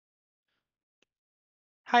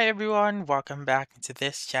Hi everyone, welcome back to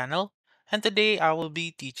this channel. And today I will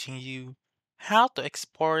be teaching you how to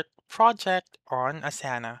export project on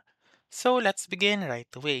Asana. So let's begin right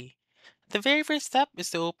away. The very first step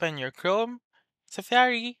is to open your Chrome,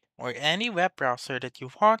 Safari, or any web browser that you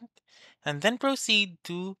want, and then proceed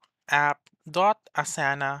to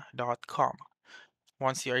app.asana.com.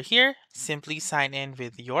 Once you are here, simply sign in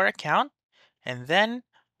with your account, and then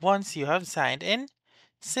once you have signed in,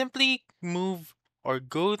 simply move or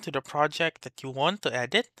go to the project that you want to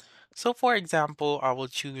edit. So for example, I will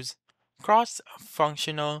choose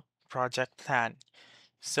cross-functional project plan.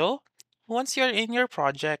 So once you're in your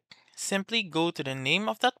project, simply go to the name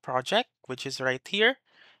of that project, which is right here,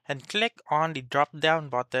 and click on the drop-down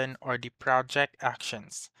button or the project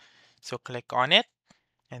actions. So click on it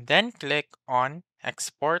and then click on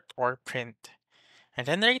export or print. And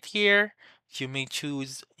then right here, you may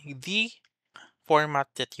choose the format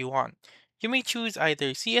that you want. You may choose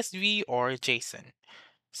either CSV or JSON.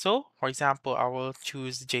 So, for example, I will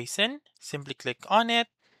choose JSON. Simply click on it,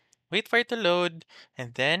 wait for it to load,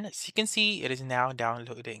 and then as you can see, it is now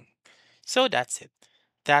downloading. So that's it.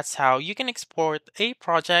 That's how you can export a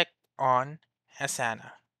project on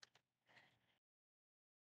Asana.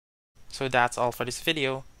 So that's all for this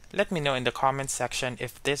video. Let me know in the comments section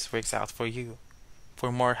if this works out for you.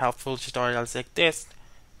 For more helpful tutorials like this,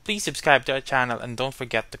 please subscribe to our channel and don't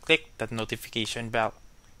forget to click that notification bell.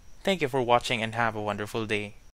 Thank you for watching and have a wonderful day.